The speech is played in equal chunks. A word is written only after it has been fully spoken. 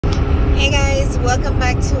Hey guys, welcome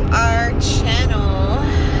back to our channel.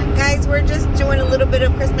 Guys, we're just doing a little bit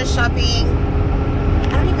of Christmas shopping. I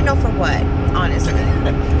don't even know for what, honestly.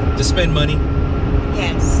 To spend money.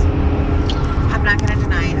 Yes, I'm not gonna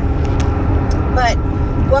deny it. But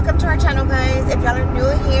welcome to our channel, guys. If y'all are new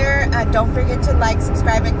here, don't forget to like,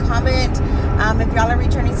 subscribe, and comment. If y'all are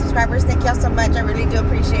returning subscribers, thank y'all so much. I really do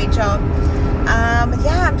appreciate y'all.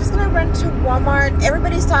 Yeah, I'm just gonna run to Walmart.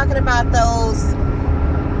 Everybody's talking about those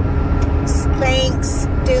Spanx,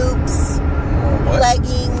 dupes,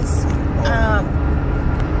 leggings,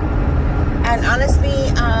 and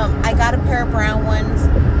honestly, I got a pair of brown ones.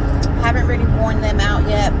 Haven't really worn them out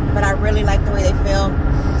yet, but I really like the way they feel,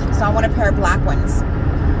 so I want a pair of black ones.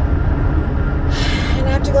 And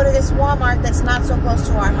I have to go to this Walmart that's not so close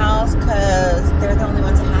to our house because they're the only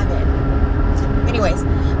ones that have it. Anyways,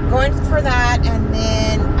 going for that, and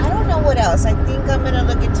then I don't know what else. I think I'm gonna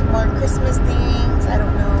look into more Christmas things. I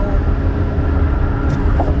don't know.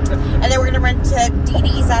 And then we're gonna run to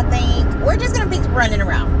DD's, I think. We're just gonna be running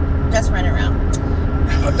around. Just running around.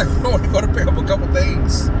 I think we want to go to pick up a couple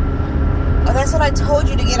things. Oh, that's what I told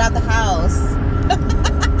you to get out the house.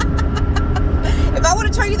 If I would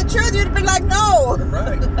have told you the truth, you'd have been like, no. You're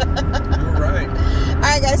right. You're right.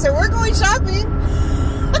 Alright guys, so we're going shopping.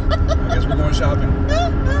 I guess we're going shopping.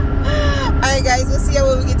 Alright guys, we'll see you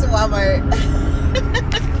when we get to Walmart.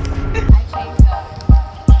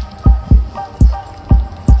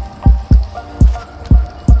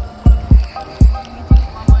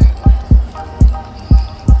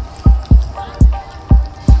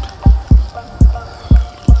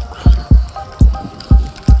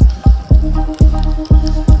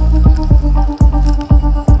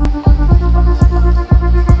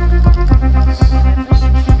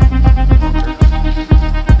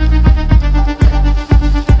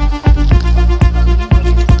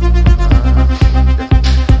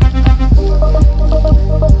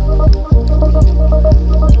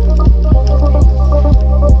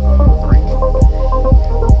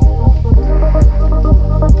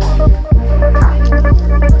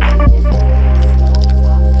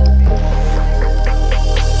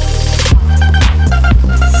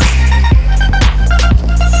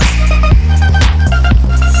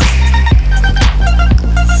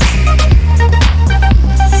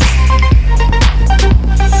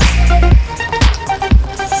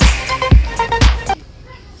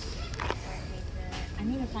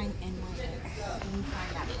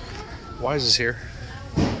 Why is this here?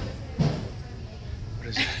 What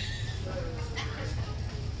is it?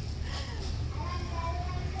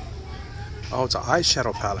 Oh, it's an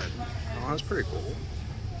eyeshadow palette. Oh, that's pretty cool.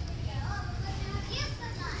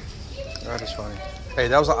 That is funny. Hey,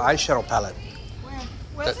 that was an eyeshadow palette. Where?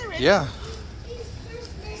 Was it really? Yeah.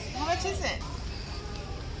 How much is it?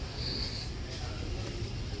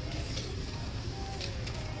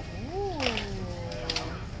 Ooh.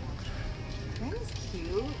 That is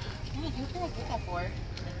cute. Man, who can I get that for?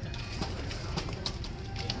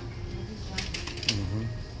 Mm-hmm.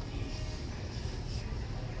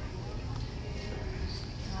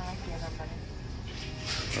 Oh, I feel that funny.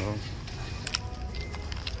 Uh-huh.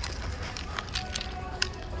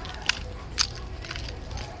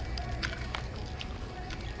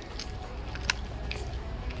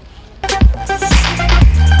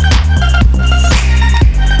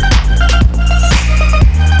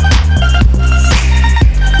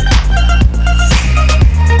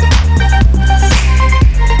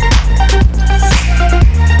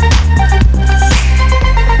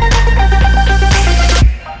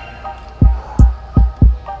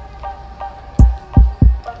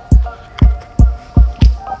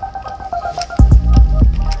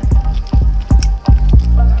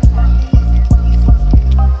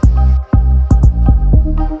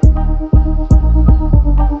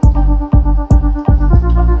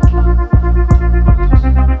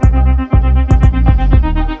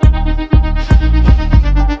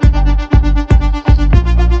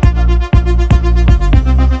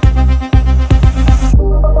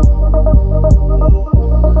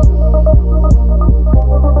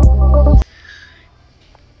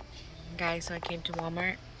 Guys, so I came to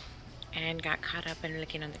Walmart and got caught up in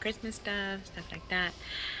looking on the Christmas stuff like that.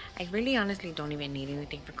 I really honestly don't even need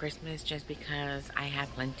anything for Christmas just because I have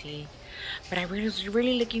plenty, but I was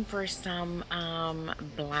really looking for some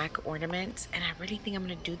black ornaments, and I really think I'm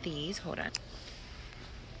gonna do these. Hold on.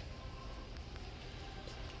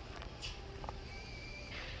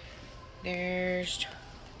 There's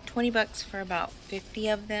 20 bucks for about 50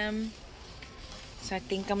 of them. So I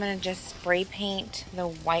think I'm gonna just spray paint the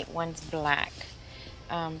white ones black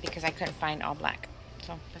because I couldn't find all black.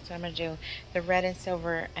 So that's what I'm going to do. The red and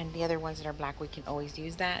silver and the other ones that are black, we can always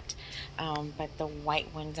use that. But the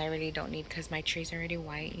white ones I really don't need because my tree's already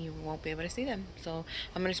white and you won't be able to see them. So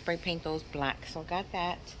I'm going to spray paint those black. So I got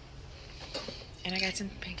that. And I got some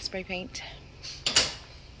spray paint.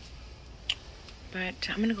 But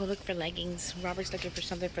I'm going to go look for leggings. Robert's looking for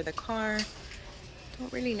something for the car.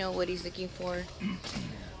 Don't really know what he's looking for.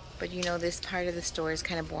 But you know, this part of the store is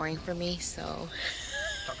kind of boring for me, so...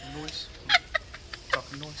 Talking noise?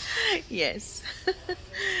 Talking noise? Yes.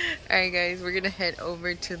 Alright guys, we're gonna head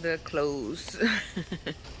over to the clothes.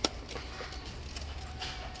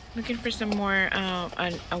 Looking for some more, a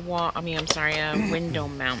window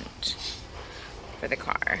mount for the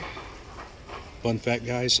car. Fun fact,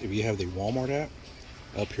 guys, if you have the Walmart app,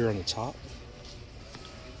 up here on the top,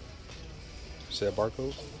 see that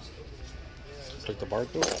barcode? Click the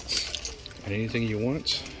barcode, and anything you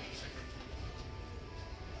want,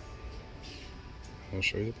 I'll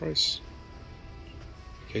show you the price.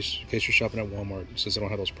 In case you're shopping at Walmart, since they don't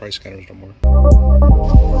have those price scanners no more.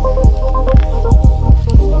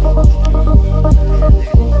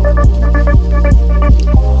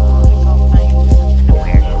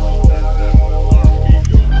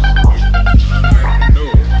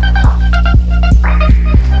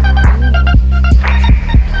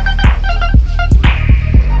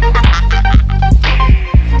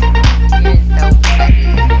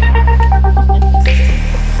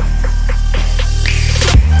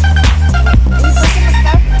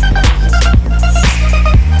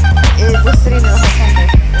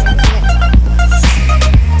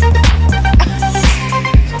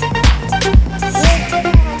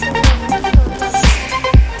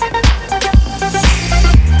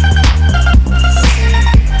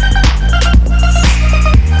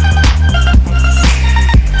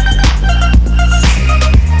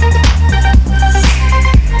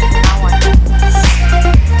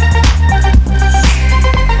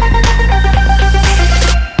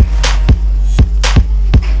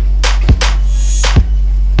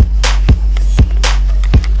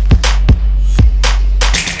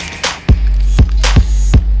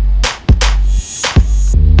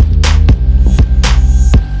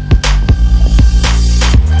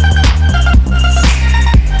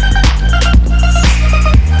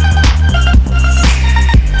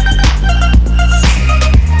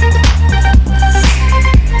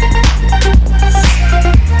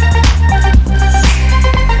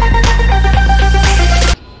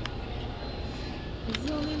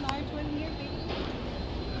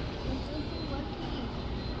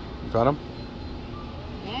 Got them?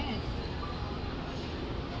 Yes.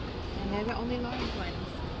 And they're the only large ones.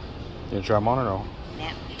 You gonna try them on or no?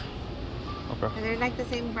 Yeah. Okay. And they're like the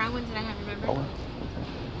same brown ones that I have, remember? Oh, okay.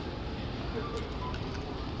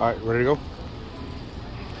 Alright, ready to go?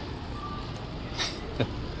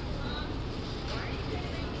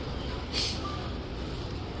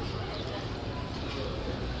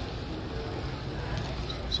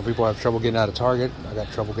 Some people have trouble getting out of Target. I got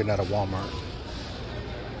trouble getting out of Walmart.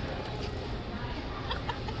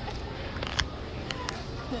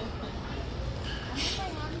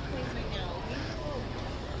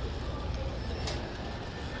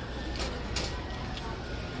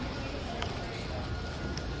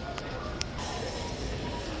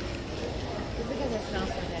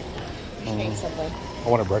 I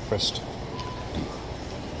want a breakfast.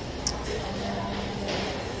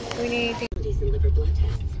 We need liver blood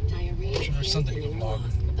tests, diarrhea, There's something in the log.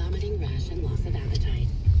 vomiting, rash, and loss of appetite.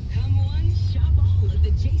 Come on, shop all of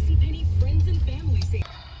the JCPenney friends and family sale.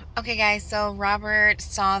 Okay guys, so Robert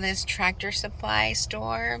saw this Tractor Supply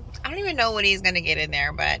store. I don't even know what he's gonna get in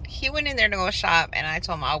there, but he went in there to go shop and I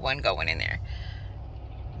told him I wasn't going in there.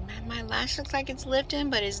 Man, my lash looks like it's lifting,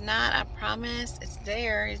 but it's not, I promise. It's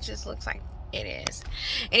there, it just looks like it is.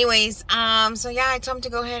 Anyways, so yeah, I told him to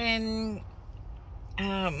go ahead and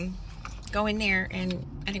go in there, and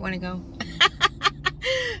I didn't want to go.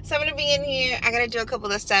 So I'm gonna be in here. I gotta do a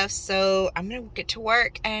couple of stuff, so I'm gonna get to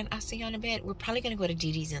work and I'll see you in a bit. We're probably gonna go to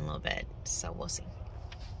DD's in a little bit, so we'll see.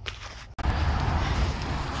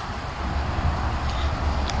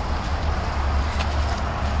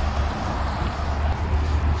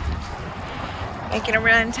 Making a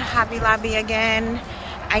run to Hobby Lobby again.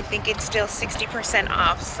 I think it's still 60%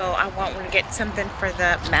 off, so I want to get something for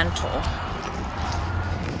the mantle.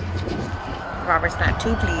 Robert's not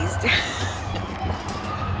too pleased.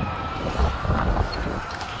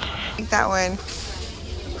 Take that one.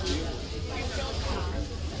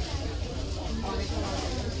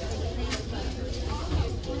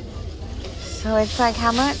 So it's like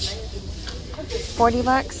how much? 40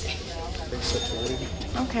 bucks?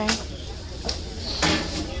 Okay.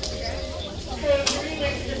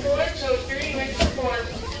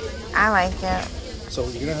 I like it. So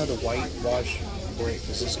you're gonna have the white wash break.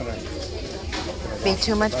 Is this gonna Be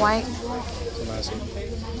too much white? So I'm asking.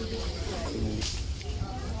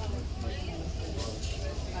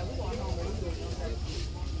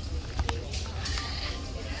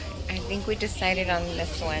 I think we decided on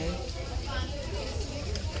this one.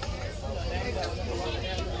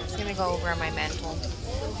 I'm just gonna go over on my mantle.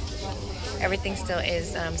 Everything still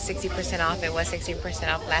is 60% off. It was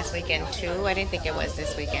 60% off last weekend too. I didn't think it was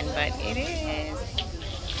this weekend, but it is.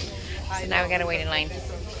 So now we gotta wait in line.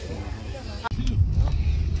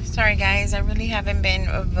 Sorry guys, I really haven't been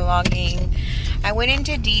vlogging. I went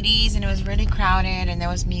into Didi's and it was really crowded and there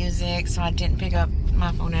was music, so I didn't pick up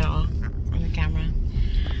my phone at all on the camera.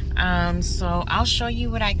 So I'll show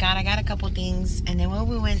you what I got. I got a couple things, and then when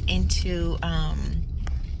we went into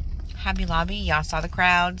Hobby Lobby, y'all saw the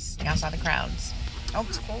crowds. Y'all saw the crowds. Oh,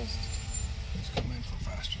 it's closed. Let's come in for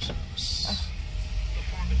faster service.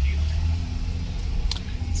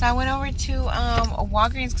 So I went over to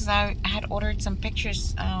Walgreens because I had ordered some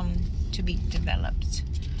pictures to be developed.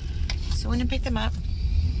 So I went and picked them up.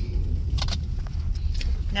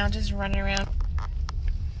 Now just running around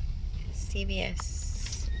CVS.